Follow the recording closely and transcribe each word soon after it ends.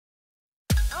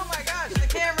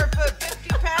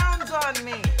on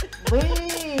me.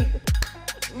 Lead.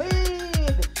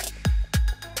 Lead.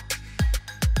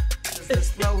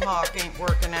 This mohawk ain't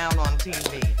working out on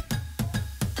TV.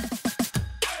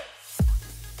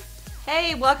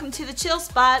 Hey, welcome to the Chill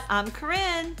Spot. I'm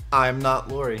Corinne. I'm not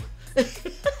Lori.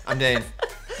 I'm Dane.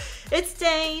 It's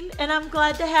Dane, and I'm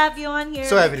glad to have you on here.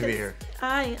 So happy to be here.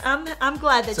 I'm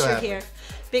glad that So you're happy. here,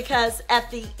 because at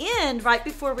the end, right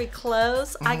before we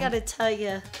close, I Mm-hmm. got to tell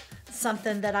you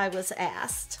something that I was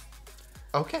asked.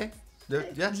 Okay.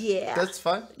 Yeah. Yeah. That's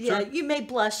fine. Yeah, Sure. you may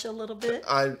blush a little bit.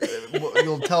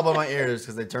 You'll tell by my ears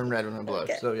because they turn red when I blush.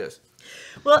 Okay. So yes.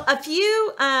 Well, a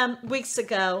few weeks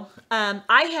ago,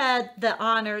 I had the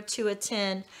honor to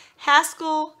attend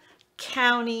Haskell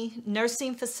County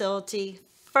Nursing Facility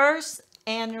first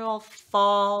annual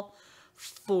fall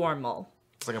formal.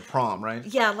 It's like a prom, right?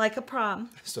 Yeah, like a prom.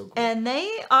 So cool. And they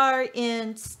are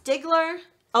in Stigler,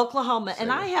 Oklahoma. And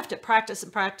Stigler. I have to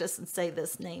practice and say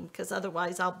this name because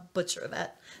otherwise I'll butcher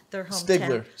their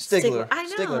hometown. Stigler. I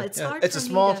know, Stigler. it's Yeah. hard It's for a me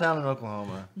small to- town in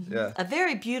Oklahoma. Yeah. A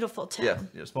very beautiful town.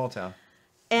 Yeah. Small town.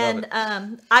 And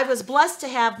Love I was blessed to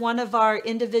have one of our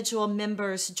individual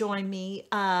members join me,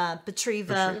 Betreva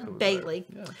Betreva was Bailey.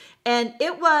 there, yeah. And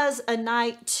it was a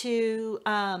night to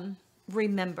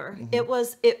remember.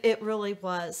 Mm-hmm. It really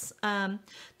was.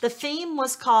 The theme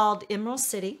was called Emerald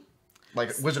City. Like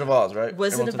Wizard of Oz, right?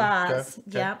 Wizard of Hamilton? Oz,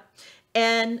 Okay. yeah.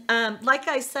 And like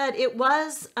I said, it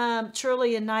was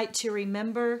truly a night to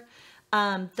remember.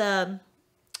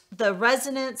 The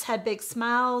residents had big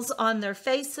smiles on their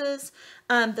faces.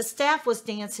 The staff was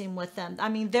dancing with them. I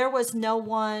mean, there was no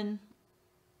one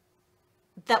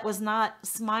that was not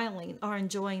smiling or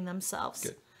enjoying themselves.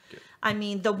 Good. Good. I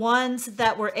mean, the ones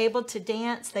that were able to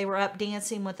dance, they were up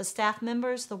dancing with the staff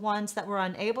members. The ones that were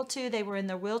unable to, they were in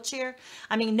their wheelchair.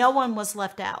 I mean, no one was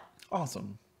left out.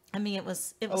 Awesome. I mean, it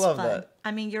was love fun. that.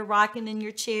 I mean, you're rocking in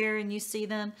your chair and you see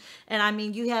them. And I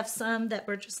mean, you have some that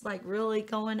were just like really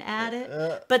going at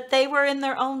it. But they were in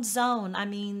their own zone. I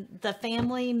mean, the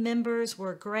family members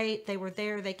were great. They were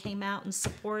there. They came out and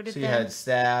supported So you them. had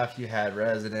staff, you had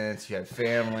residents, you had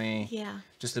family. Yeah.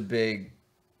 Just a big,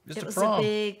 It was prom.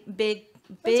 a big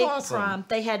awesome. prom.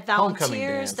 They had Homecoming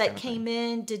volunteers dance that kind of came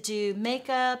in to do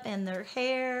makeup and their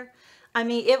hair. I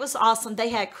mean, it was awesome. They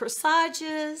had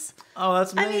corsages. Oh,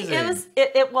 that's I amazing. mean,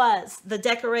 it was. The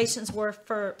decorations were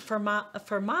for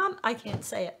mom. I can't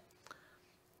say it.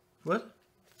 What?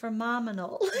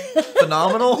 Phenomenal.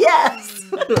 Phenomenal? Yes.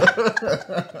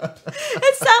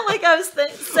 It sounded like I was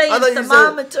saying I thought you said-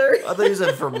 thermometer. I thought you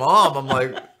said for mom. I'm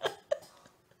like,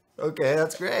 okay,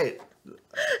 that's great.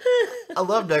 I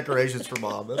love decorations for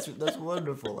mom. That's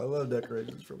wonderful. I love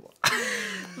decorations for mom.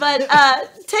 But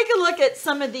take a look at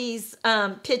some of these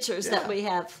pictures that Yeah. we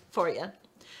have for you.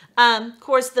 Of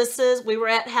course, we were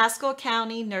at Haskell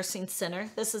County Nursing Center.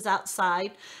 This is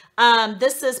outside.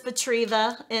 This is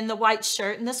Betreva in the white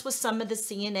shirt, and this was some of the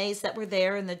CNAs that were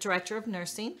there and the director of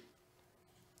nursing.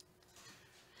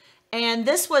 And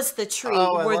this was the tree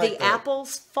Oh, I where like the that.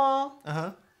 apples fall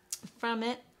Uh-huh. from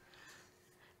it.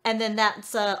 And then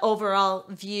that's an overall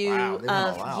view Wow, they went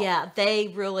of, all out. yeah, they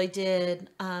really did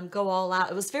go all out.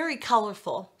 It was very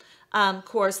colorful. Of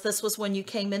course, this was when you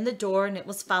came in the door and it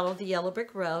was follow the yellow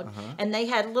brick road. Uh-huh. And they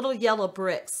had little yellow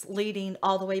bricks leading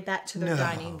all the way back to their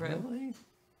dining room. Really?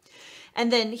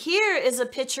 And then here is a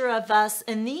picture of us,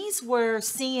 and these were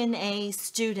CNA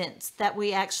students that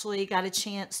we actually got a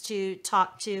chance to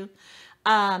talk to.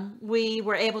 We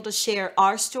were able to share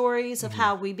our stories of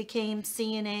how we became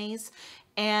CNAs.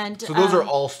 And So those are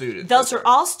all students? those are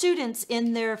all students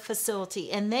in their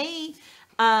facility, and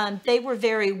they were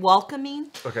very welcoming.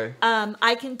 Okay.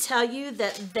 I can tell you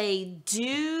that they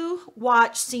do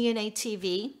watch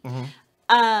CNA-TV.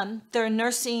 Their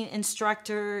nursing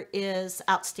instructor is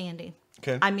outstanding.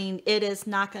 Okay. I mean, it is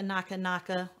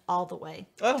NAHCA all the way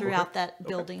throughout that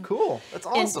building. Cool. That's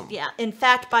And, awesome. yeah. In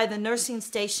fact, by the nursing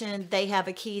station, they have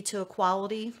a key to a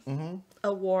quality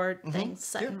award thing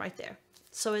sitting right there.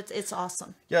 So it's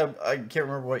awesome. Yeah, I can't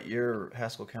remember what year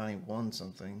Haskell County won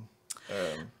something. 2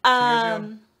 years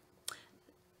ago?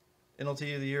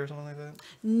 NLT of the year or something like that?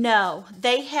 No,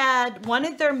 they had one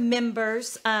of their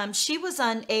members. She was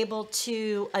unable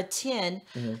to attend.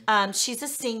 She's a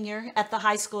senior at the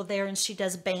high school there, and she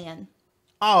does band.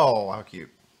 Oh, how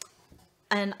cute.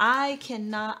 And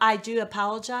I do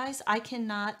apologize. I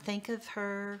cannot think of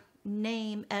her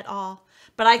name at all.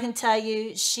 But I can tell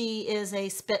you she is a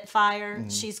spitfire.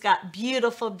 She's got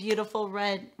beautiful, beautiful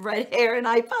red hair. And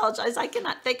I apologize. I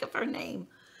cannot think of her name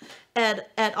at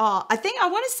all. I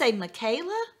want to say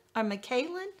Michaela or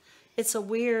Michaelin. It's a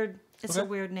weird It's a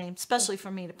weird name, especially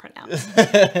for me to pronounce.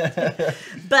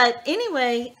 But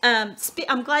anyway,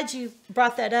 I'm glad you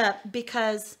brought that up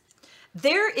because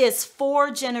there is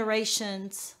 4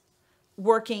 generations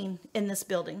working in this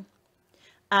building.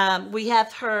 We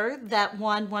have her that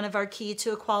won one of our Key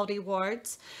to Equality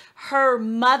awards. Her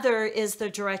mother is the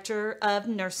director of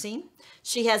nursing.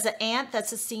 She has an aunt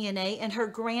that's a CNA, and her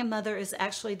grandmother is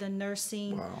actually the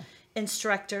nursing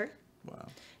instructor. Wow.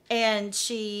 And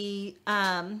she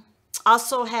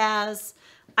also has,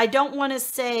 I don't want to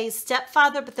say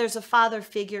stepfather, but there's a father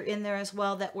figure in there as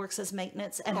well that works as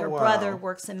maintenance, and her brother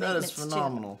works in maintenance too. That is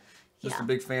phenomenal. Just a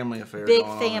big family affair. Big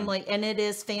family, and it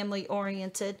is family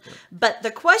oriented. Yep. But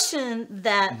the question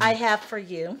that I have for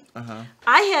you,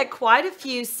 I had quite a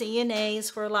few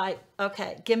CNAs who were like,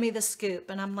 okay, give me the scoop.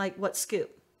 And I'm like, what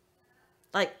scoop?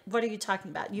 Like, what are you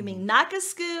talking about? You mean NAHCA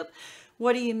scoop?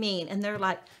 What do you mean? And they're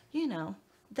like, you know,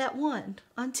 that one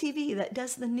on TV that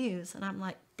does the news. And I'm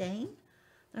like, Dane?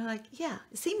 They're like, yeah,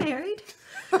 is he married?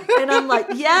 And I'm like,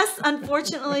 yes,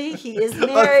 unfortunately, he is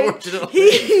married.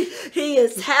 He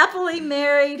is happily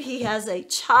married. He has a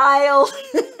child.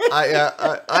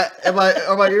 Are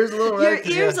my ears a little red?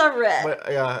 Your ears are red.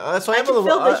 That's why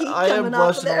I am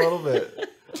blushing a little bit.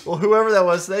 Well, whoever that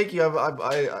was, thank you. But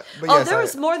yes, there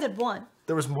was more than one.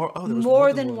 There was more. Oh, there was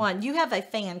more than one. You have a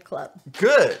fan club.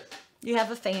 Good. You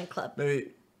have a fan club.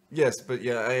 Maybe, yes, but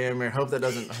yeah, I am married. Hope that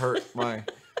doesn't hurt my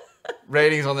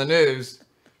ratings on the news.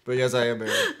 But yes, I am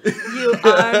married. You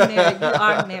are married. You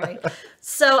are married.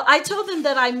 So I told them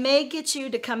that I may get you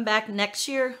to come back next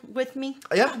year with me.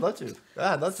 Yeah, I'd love to.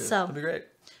 I'd love to. So, that'd be great.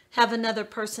 Have another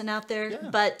person out there. Yeah.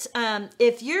 But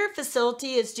if your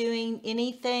facility is doing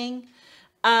anything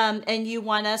and you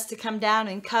want us to come down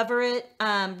and cover it,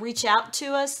 reach out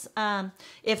to us.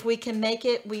 If we can make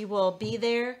it, we will be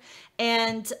there.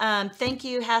 And thank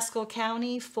you, Haskell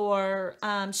County, for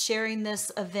sharing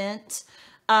this event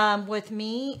with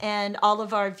me and all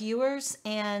of our viewers.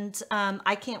 And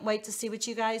I can't wait to see what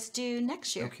you guys do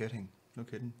next year. No kidding. No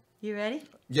kidding. You ready?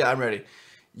 Yeah, I'm ready.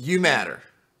 You matter.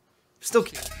 Still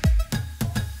kidding.